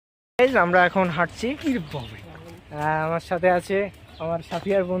আমরা এখন হাঁটছি। আমার সাথে আছে আমার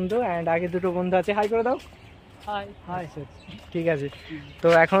সাফিয়ার বন্ধু এন্ড আগে দুটো বন্ধু আছে। হাই করে দাও। High hi sir. ঠিক আছে, তো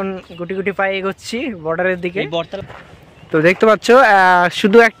এখন গুটি গুটি পায়ে এগোচ্ছি বর্ডারের দিকে। তো দেখতে পাচ্ছ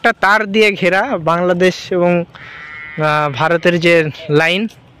শুধু একটা তার দিয়ে ঘেরা বাংলাদেশ এবং ভারতের যে লাইন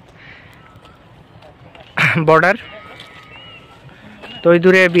বর্ডার। তো ওই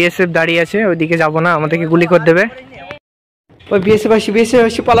দূরে বিএসএফ দাঁড়িয়ে আছে, ওইদিকে যাবো না, আমাদেরকে গুলি করে দেবে। ওই বিএসএফ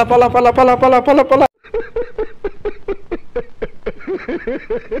আসি পালা পালা পালা পালা পালা পালা পালা।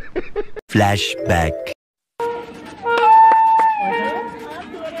 ফ্ল্যাশব্যাক।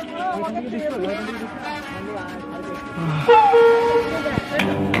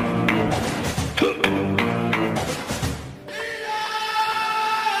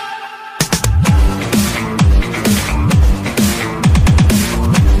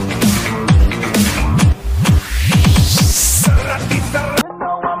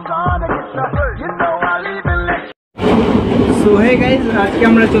 সো হে গাইজ, আজকে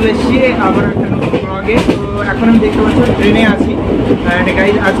আমরা চলে এসেছি আবার একটা নতুন ব্লগে। তো এখন আমি দেখতে পাচ্ছি ট্রেনে আছি অ্যান্ড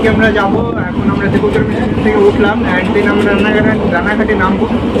গাইজ আজকে আমরা যাবো। এখন আমরা দেবুদ্র স্টেশন থেকে উঠলাম অ্যান্ড দেন আমরা রানাঘাটে নামবো।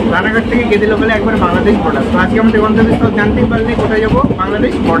 রানাঘাট থেকে গেদে লোকালে একবার বাংলাদেশ বর্ডার। তো আজকে আমাদের গন্তব্যস্থল জানতেই পারলে কোথায় যাবো,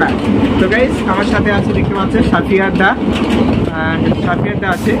 বাংলাদেশ বর্ডার। তো গাইজ আমার সাথে আছে, দেখতে পাচ্ছেন সাফিয়ার দা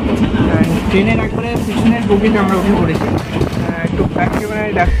আছে। ট্রেনের একবারে পিছনের বগিতে আমরা উঠে পড়েছি। একটু ব্যাক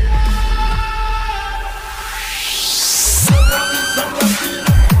ক্যামেরায় দেখ।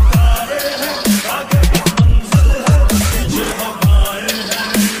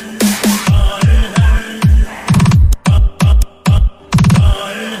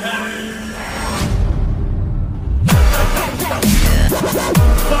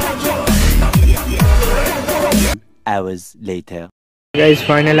 Hours later. গাইজ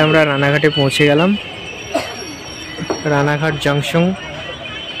ফাইনালি আমরা রানাঘাটে পৌঁছে গেলাম, রানাঘাট জংশন।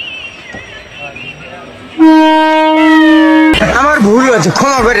 আমার ভুল হয়েছে,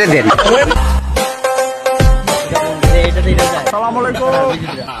 ক্ষমা করে দেন। আসসালামু আলাইকুম।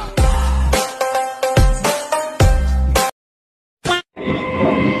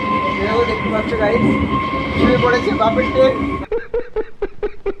 দেখতে পাচ্ছ গাইজ, শুয়ে পড়েছে বাপের ট্রেন।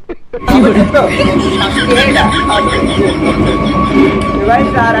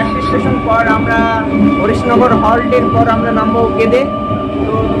 আর একটা স্টেশন পর আমরা হরিশনগর হল্টের পর আমরা নামবো গেদে।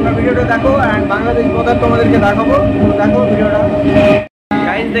 তো তোমরা ভিডিওটা দেখো অ্যান্ড বাংলাদেশ বর্ডার তোমাদেরকে দেখাবো। তো দেখো ভিডিওটা।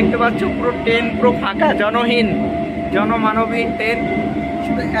 গাইজ দেখতে পাচ্ছ পুরো ট্রেন পুরো ফাঁকা, জনহীন জনমানবহীন ট্রেন।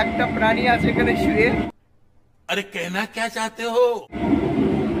 শুধু একটা প্রাণী আছে এখানে শুয়ে। আরে কেনা কে চাতে হো?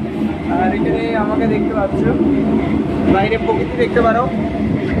 আর এখানে আমাকে দেখতে পাচ্ছ, বাইরে প্রকৃতি দেখতে পারো।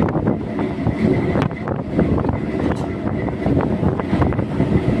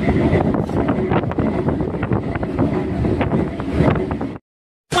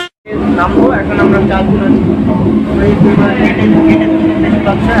 নামবো এখন আমরা চারজন আছি,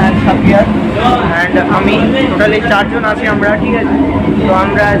 আমি টোটালি চারজন আছি আমরা, ঠিক আছে। তো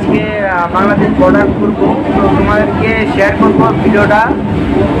আমরা আজকে বাংলাদেশ বর্ডার ঘুরবো, তো তোমাদেরকে শেয়ার করবো ভিডিওটা।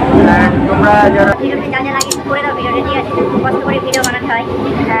 তোমরা যারা করে দাও ভিডিওটা, ঠিক আছে। কষ্ট করে ভিডিও বানাতে হয়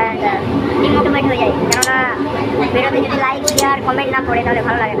ডিমোটিভেট হয়ে যায়, কেননা ভিডিওতে যদি লাইক শেয়ার কমেন্ট না করে তাহলে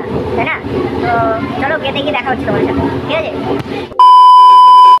ভালো লাগে না, তাই না? তো চলো গেতে গিয়ে দেখা হচ্ছে তোমার সাথে, ঠিক আছে।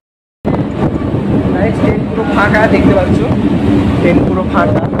 ট্রেন পুরো ফাঁকা দেখতে পাচ্ছ, ট্রেন পুরো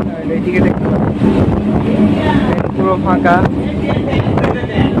ফাঁকা। এইদিকে দেখতে পাচ্ছ ট্রেন পুরো ফাঁকা।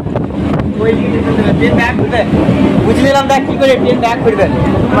 বুঝলাম দেখ কি করে ট্রেন ব্যাক করবেন।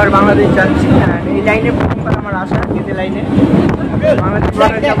 আমার বাংলাদেশ যাচ্ছি, এই লাইনে প্রথমবার আমার আসা, গেদে লাইনে বাংলাদেশ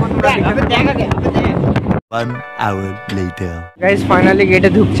যাবো। 1 hour later. গাইজ ফাইনালি গেটে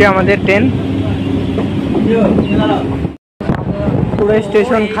ঢুকছে আমাদের ট্রেন। पूरा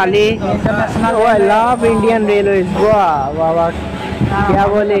स्टेशन खाली। ओ आई लव इंडियन रेलवेज। वाह वाह वाह, क्या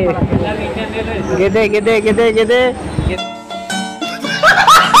बोले। गेदे गेदे गेदे गेदे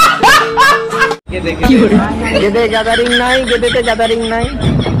गेदे গ্যাদারিং নাই, গেদেতে গ্যাদারিং নাই।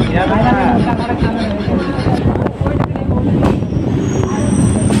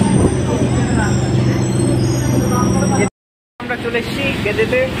 আমরা চলে এসেছি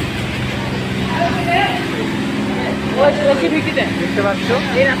গেদেতে। দেখতে পাচ্ছ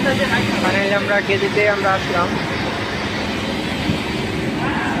ফাইনালি আমরা গেদেতে আমরা আসলাম।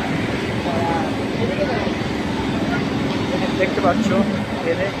 দেখতে পাচ্ছ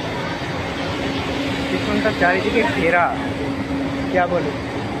গেদে পিছনটা চারিদিকে ঘেরা, क्या বলে।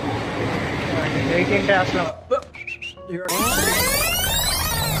 এই ট্রেনটায় আসলাম।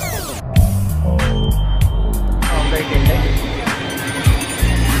 আমরা এই ট্রেনটায়,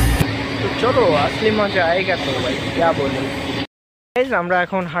 तो चलो असली मजा आएगा तो भाई, क्या बोले। গাইজ আমরা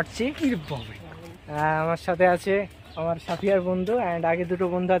এখন হাঁটছি। আমার সাথে আছে আমার সাথিয়ার বন্ধু অ্যান্ড আগে দুটো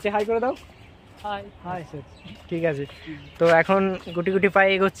বন্ধু আছে। হাই করে দাও। High high. ঠিক আছে, তো এখন গুটি গুটি পায়ে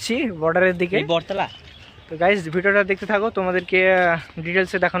এগোচ্ছি বর্ডারের দিকে, বরতলা। তো গাইজ ভিডিওটা দেখতে থাকো, তোমাদেরকে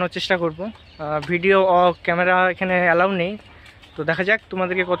ডিটেলসে দেখানোর চেষ্টা করব। ভিডিও ক্যামেরা এখানে অ্যালাউ নেই, তো দেখা যাক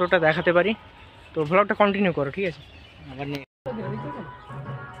তোমাদেরকে কতটা দেখাতে পারি। তো ভ্লগটা কন্টিনিউ করো, ঠিক আছে? আবার নেই।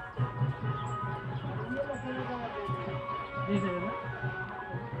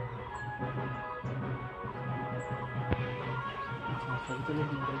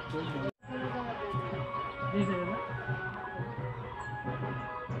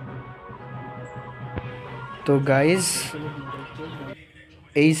 তো গাইজ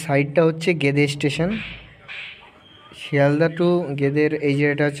এই সাইডটা হচ্ছে গেদে স্টেশন, শিয়ালদা টু গেদের। এই যে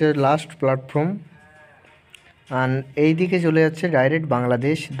এটা হচ্ছে লাস্ট প্ল্যাটফর্ম, আর এই দিকে চলে যাচ্ছে ডাইরেক্ট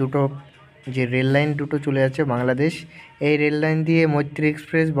বাংলাদেশ। দুটো যে রেল লাইন দুটো চলে যাচ্ছে বাংলাদেশ। এই রেল লাইন দিয়ে মৈত্রী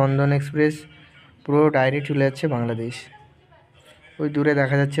এক্সপ্রেস, বন্ধন এক্সপ্রেস পুরো ডাইরেক্ট চলে যাচ্ছে বাংলাদেশ। ওই দূরে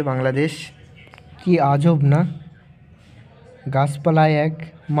দেখা যাচ্ছে বাংলাদেশ। কি আজব না, গাছপালা এক,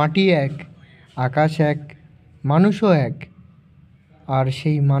 মাটি এক, আকাশ এক, মানুষও এক, আর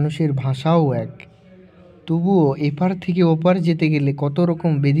সেই মানুষের ভাষাও এক। তবুও এপার থেকে ওপার যেতে গেলে কত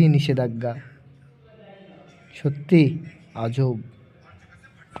রকম বিধি নিষেধাজ্ঞা, সত্যি আজব।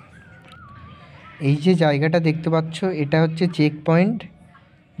 এই যে জায়গাটা দেখতে পাচ্ছ, এটা হচ্ছে চেক পয়েন্ট।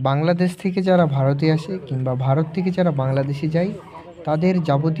 বাংলাদেশ থেকে যারা ভারতে আসে কিংবা ভারত থেকে যারা বাংলাদেশে যায়, তাদের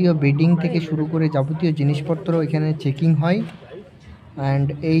যাবতীয় বেডিং থেকে শুরু করে যাবতীয় জিনিসপত্র এখানে চেকিং হয়। অ্যান্ড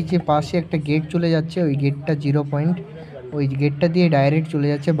এই যে পাশে একটা গেট চলে যাচ্ছে, ওই গেটটা 0 পয়েন্ট, ওই গেটটা দিয়ে ডাইরেক্ট চলে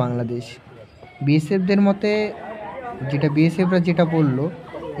যাচ্ছে বাংলাদেশ। বিএসএফদের মতে, যেটা বিএসএফরা যেটা বললো,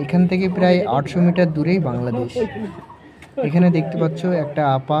 এখান থেকে প্রায় 800 মিটার দূরেই বাংলাদেশ। এখানে দেখতে পাচ্ছ একটা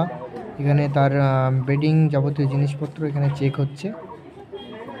আপা, এখানে তার বেডিং যাবতীয় জিনিসপত্র এখানে চেক হচ্ছে।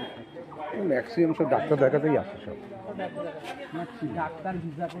 ম্যাক্সিমাম সব ডাক্তার দেখাতেই আসে, সব ডাক্তার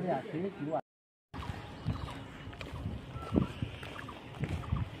ভিসা করে আসে।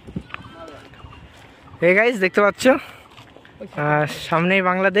 এই গাইজ দেখতে পাচ্ছ সামনেই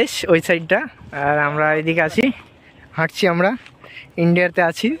বাংলাদেশ, ওই সাইডটা, আর আমরা এদিকে আছি, হাঁটছি, আমরা ইন্ডিয়াতে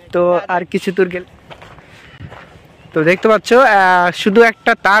আছি। তো আর কিছু দূর গেলে তো দেখতে পাচ্ছ শুধু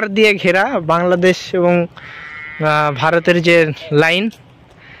একটা তার দিয়ে ঘেরা বাংলাদেশ এবং ভারতের যে লাইন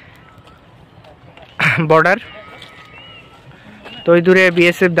বর্ডার। তো ওই দূরে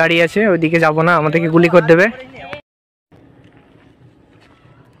বিএসএফ দাঁড়িয়ে আছে, ওইদিকে যাব না, আমাদেরকে গুলি করে দেবে।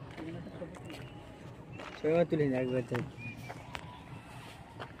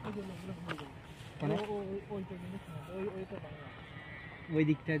 ওই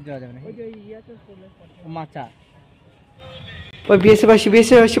দিকটা যাওয়া যাবে না, মাচা। ওই বিএসএফ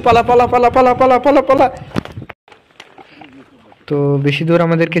আসি, পালা পালা পালা পালা পালা পালা পালা। তো বেশি দূর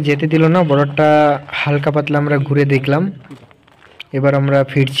আমাদেরকে যেতে দিল না, বর্ডারটা হালকা পাতলা আমরা ঘুরে দেখলাম, এবার আমরা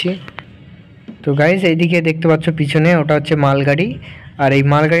ফিরছি। তো গাইজ এইদিকে দেখতে পাচ্ছ পিছনে, ওটা হচ্ছে মালগাড়ি, আর এই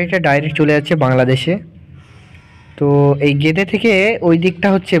মালগাড়িটা ডাইরেক্ট চলে যাচ্ছে বাংলাদেশে। তো এই গেদে থেকে ওই দিকটা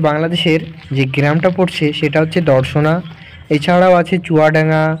হচ্ছে বাংলাদেশের যে গ্রামটা পড়ছে সেটা হচ্ছে দর্শনা, এছাড়াও আছে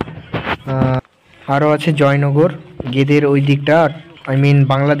চুয়াডাঙ্গা, আরও আছে জয়নগর। গেদের ওই দিকটা, আই মিন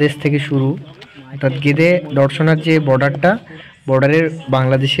বাংলাদেশ থেকে শুরু, অর্থাৎ গেদে দর্শনার যে বর্ডারটা, বর্ডারের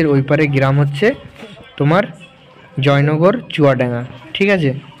বাংলাদেশের ওই পারে গ্রাম হচ্ছে তোমার জয়নগর, চুয়াডাঙ্গা, ঠিক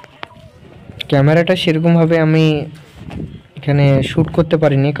আছে? ক্যামেরাটা সেরকমভাবে আমি এখানে শ্যুট করতে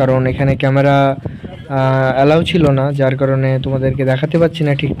পারিনি, কারণ এখানে ক্যামেরা অ্যালাউ ছিল না, যার কারণে তোমাদেরকে দেখাতে পাচ্ছি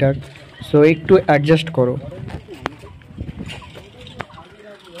না ঠিকঠাক। সো একটু অ্যাডজাস্ট করো।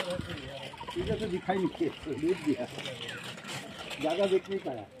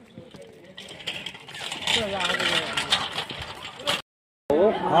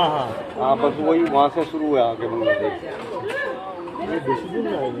 हाँ बस वही वहाँ से शुरू हुआ आगे बांग्लादेश।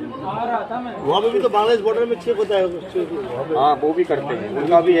 वहाँ पे भी तो बांग्लादेश बॉर्डर में चेक होता है। हाँ वो भी करते हैं,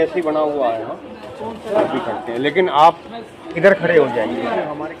 उनका भी ऐसे ही बना हुआ है। हाँ वो भी करते हैं, लेकिन आप इधर खड़े हो जाइए,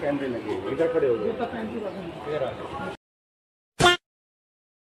 हमारे कैमरे लगे, इधर खड़े हो जाइए।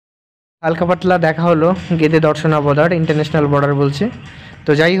 হালকা পাতলা দেখা হলো Gede Darshana border, international border বলছে।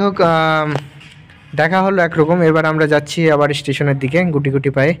 তো যাই হোক, দেখা হলো একরকম। এবার আমরা যাচ্ছি আবার স্টেশনের দিকে গুটি গুটি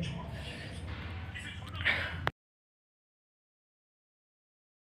পায়ে।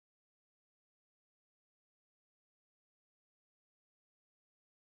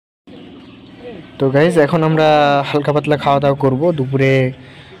 তো গাইজ এখন আমরা হালকা পাতলা খাওয়া দাওয়া করবো, দুপুরে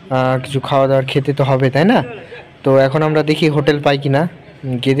কিছু খাওয়া দাওয়ার খেতে তো হবে, তাই না? তো এখন আমরা দেখি হোটেল পাই কিনা।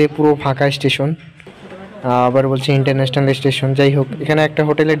 গেদে পুরো ফাঁকা স্টেশন, আবার বলছি ইন্টারন্যাশনাল স্টেশন। যাই হোক, এখানে একটা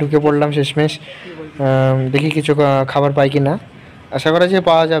হোটেলে ঢুকে পড়লাম শেষমেশ, দেখি কিছু খাবার পাই কিনা। আশা করা যায়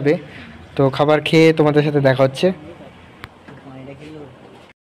পাওয়া যাবে। তো খাবার খেয়ে তোমাদের সাথে দেখা হচ্ছে।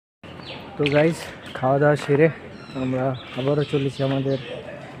 তো গাইজ খাওয়া দাওয়া সেরে আমরা আবারও চলেছি আমাদের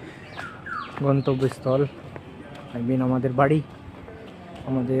গন্তব্যস্থল, আই মিন আমাদের বাড়ি,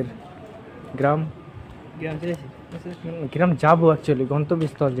 আমাদের গ্রাম গ্রাম যাবো অ্যাকচুয়ালি,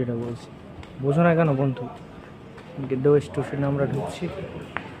 গন্তব্যস্থল যেটা বলছি বোঝো না কেন বন্ধু। গেদে স্টেশনে আমরা ঢুকছি।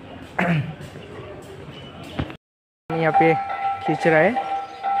 यहाँ पे खींच रहा है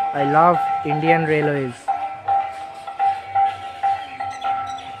I love Indian railways.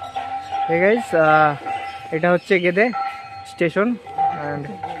 Guys এটা হচ্ছে গেদে স্টেশন অ্যান্ড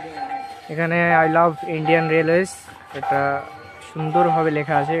এখানে আই লাভ ইন্ডিয়ান রেলওয়েজ এটা সুন্দরভাবে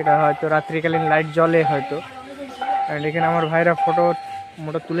লেখা আছে। এটা হয়তো রাত্রিকালীন লাইট জ্বলে হয়তো। অ্যান্ড এখানে আমার ভাইরা ফটো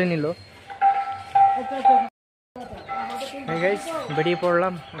তুলে নিল। গাইস বেরিয়ে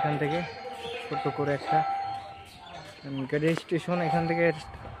পড়লাম এখান থেকে ছোট্ট করে একটা গেদে স্টেশন। এখান থেকে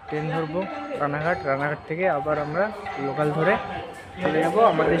ট্রেন ধরবো রানাঘাট, রানাঘাট থেকে আবার আমরা লোকাল ধরে চলে যাবো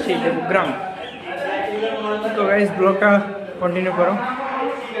আমাদের সেই দেবগ্রাম। তো গাইস ব্লগটা কন্টিনিউ করো।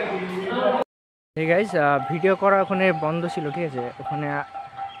 এই গাইস ভিডিও করা ওখানে বন্ধ ছিল, ঠিক আছে। ওখানে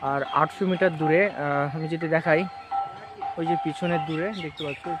আর 800 মিটার দূরে আমি যদি দেখাই, ওই যে পিছনের দূরে দেখতে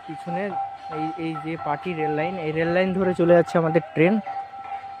পাচ্ছ, পিছনে এই যে পার্টি রেল লাইন, এই রেল লাইন ধরে চলে যাচ্ছে আমাদের ট্রেন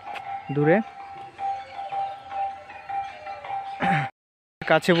দূরে।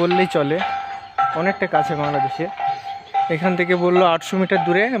 কাছে বললেই চলে, অনেকটা কাছে বাংলাদেশে। এখান থেকে বললো 800 মিটার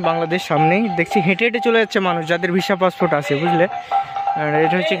দূরে, বাংলাদেশ সামনেই। দেখছি হেঁটে হেঁটে চলে যাচ্ছে মানুষ যাদের ভিসা পাসপোর্ট আছে, বুঝলে। আর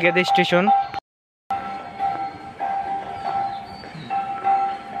এটা হচ্ছে গেদে স্টেশন।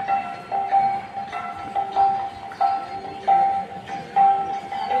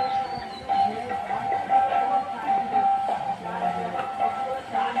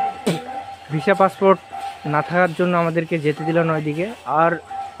 ভিসা পাসপোর্ট না থাকার জন্য আমাদেরকে যেতে দিল না ওইদিকে। আর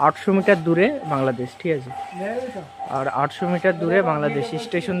 800 মিটার দূরে বাংলাদেশ, ঠিক আছে। আর 800 মিটার দূরে বাংলাদেশ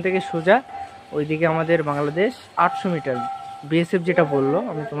স্টেশন থেকে সোজা ওইদিকে আমাদের বাংলাদেশ 800 মিটার। বিএসএফ যেটা বললো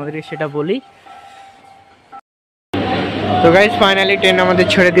আমি তোমাদেরকে সেটা বলি। তো গাইস ফাইনালি ট্রেন আমাদের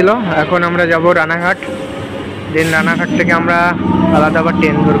ছেড়ে দিল। এখন আমরা যাব রানাঘাট। দেন রানাঘাট থেকে আমরা আলাদা আবার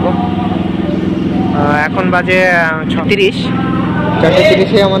ট্রেন ধরবো। এখন বাজে 6:30,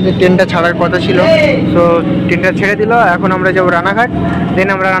 4:30-এ আমাদের ট্রেনটা ছাড়ার কথা ছিল। সো ট্রেনটা ছেড়ে দিল। এখন আমরা যাব রানাঘাট। দেন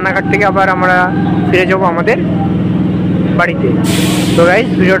আমরা রানাঘাট থেকে আবার আমরা ফিরে যাব আমাদের বাড়িতে। তো গাইস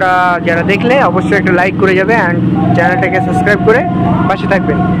ভিডিওটা যারা দেখলে অবশ্যই একটা লাইক করে যাবে অ্যান্ড চ্যানেলটাকে সাবস্ক্রাইব করে পাশে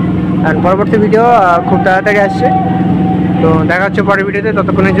থাকবেন। অ্যান্ড পরবর্তী ভিডিও খুব তাড়াতাড়ি আসছে। তো দেখা হচ্ছে পরের ভিডিওতে,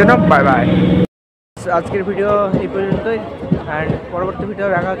 ততক্ষণের জন্য বাই বাই। আজকের ভিডিও এই পর্যন্তই, অ্যান্ড পরবর্তী ভিডিও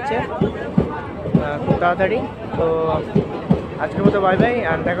দেখা হচ্ছে খুব তাড়াতাড়ি। তো আজকের মতো বাই বাই,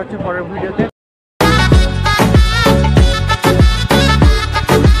 আর দেখা হচ্ছে পরের ভিডিওতে।